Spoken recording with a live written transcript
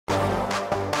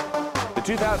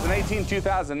The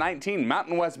 2018-2019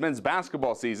 Mountain West men's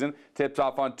basketball season tips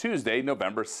off on Tuesday,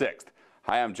 November 6th.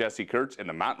 Hi, I'm Jesse Kurtz in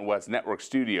the Mountain West Network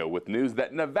studio with news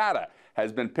that Nevada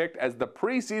has been picked as the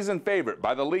preseason favorite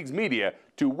by the league's media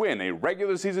to win a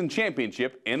regular season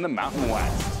championship in the Mountain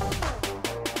West.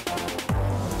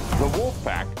 The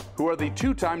Wolfpack, who are the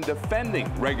two-time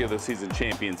defending regular season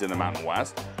champions in the Mountain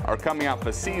West, are coming off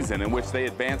a season in which they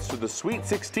advanced to the Sweet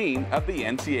 16 of the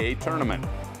NCAA tournament.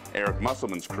 Eric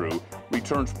Musselman's crew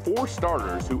returns 4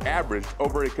 starters who averaged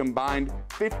over a combined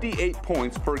 58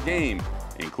 points per game,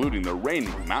 including the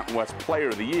reigning Mountain West Player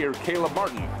of the Year, Caleb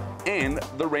Martin, and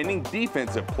the reigning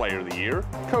Defensive Player of the Year,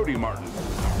 Cody Martin.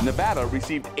 Nevada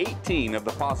received 18 of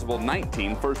the possible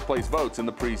 19 first-place votes in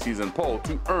the preseason poll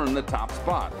to earn the top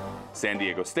spot. San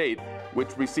Diego State,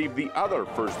 which received the other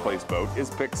first-place vote, is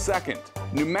picked second.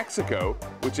 New Mexico,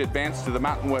 which advanced to the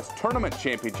Mountain West Tournament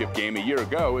Championship game a year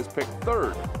ago, is picked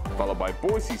third, followed by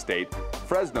Boise State,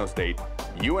 Fresno State,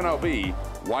 UNLV,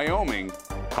 Wyoming,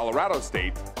 Colorado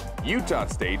State, Utah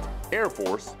State, Air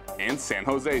Force, and San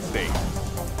Jose State.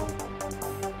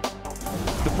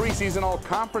 The preseason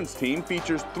all-conference team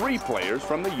features 3 players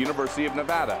from the University of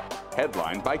Nevada,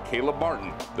 headlined by Caleb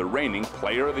Martin, the reigning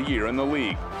Player of the Year in the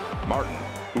league. Martin,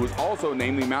 who was also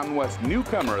named the Mountain West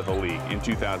Newcomer of the league in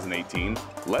 2018,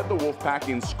 led the Wolfpack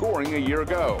in scoring a year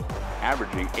ago,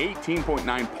 averaging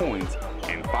 18.9 points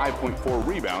and 5.4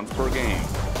 rebounds per game.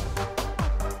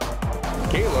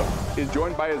 Caleb is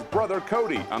joined by his brother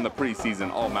Cody on the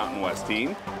preseason All-Mountain West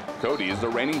team. Cody is the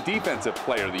reigning Defensive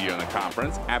Player of the Year in the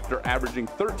conference after averaging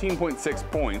 13.6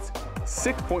 points,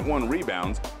 6.1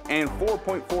 rebounds, and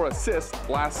 4.4 assists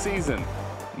last season.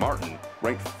 Martin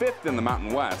ranked 5th in the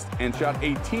Mountain West and shot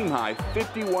a team-high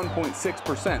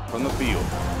 51.6% from the field.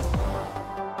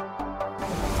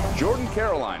 Jordan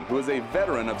Caroline, who is a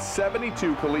veteran of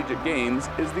 72 collegiate games,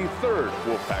 is the 3rd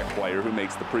Wolfpack player who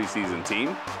makes the preseason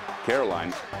team.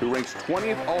 Caroline, who ranks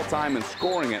 20th all-time in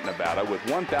scoring at Nevada with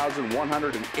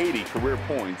 1,180 career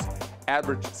points,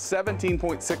 averaged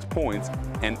 17.6 points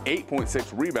and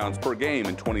 8.6 rebounds per game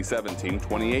in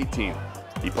 2017-2018.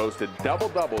 He posted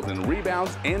double-doubles in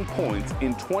rebounds and points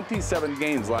in 27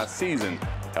 games last season,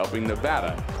 helping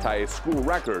Nevada tie a school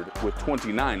record with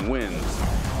 29 wins.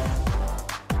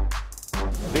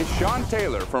 Deshaun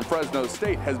Taylor from Fresno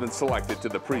State has been selected to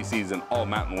the preseason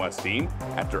All-Mountain West team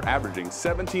after averaging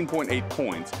 17.8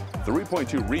 points,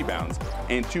 3.2 rebounds,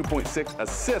 and 2.6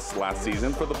 assists last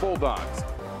season for the Bulldogs.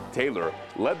 Taylor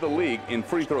led the league in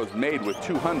free throws made with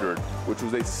 200, which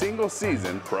was a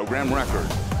single-season program record.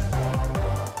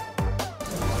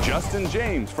 Justin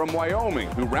James from Wyoming,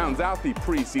 who rounds out the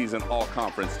preseason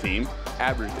all-conference team,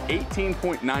 averaged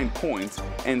 18.9 points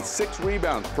and 6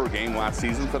 rebounds per game last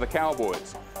season for the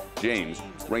Cowboys. James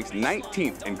ranks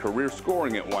 19th in career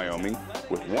scoring at Wyoming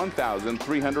with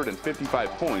 1,355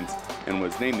 points and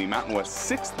was named the Mountain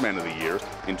West 6th Man of the Year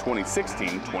in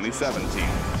 2016-2017.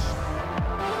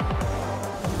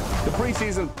 The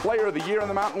preseason Player of the Year in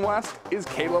the Mountain West is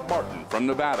Caleb Martin from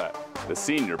Nevada. The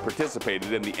senior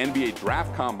participated in the NBA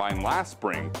Draft Combine last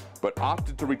spring, but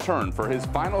opted to return for his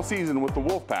final season with the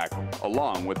Wolfpack,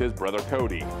 along with his brother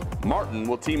Cody. Martin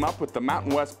will team up with the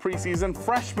Mountain West preseason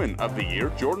Freshman of the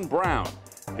Year, Jordan Brown.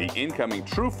 The incoming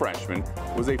true freshman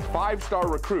was a 5-star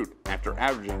recruit after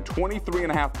averaging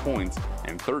 23.5 points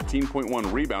and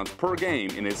 13.1 rebounds per game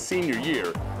in his senior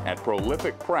year at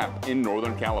Prolific Prep in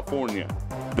Northern California.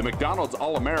 The McDonald's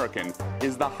All-American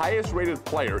is the highest-rated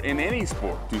player in any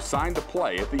sport to sign to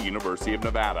play at the University of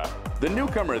Nevada. The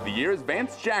newcomer of the year is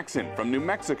Vance Jackson from New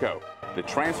Mexico. The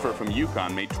transfer from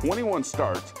UConn made 21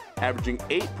 starts, averaging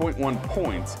 8.1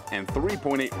 points and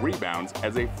 3.8 rebounds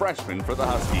as a freshman for the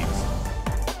Huskies.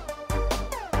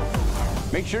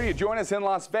 Make sure you join us in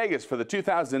Las Vegas for the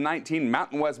 2019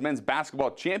 Mountain West Men's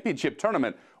Basketball Championship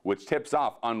Tournament, which tips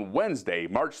off on Wednesday,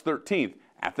 March 13th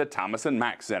at the Thomas &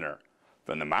 Mack Center.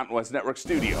 From the Mountain West Network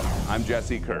studio, I'm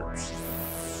Jesse Kurtz.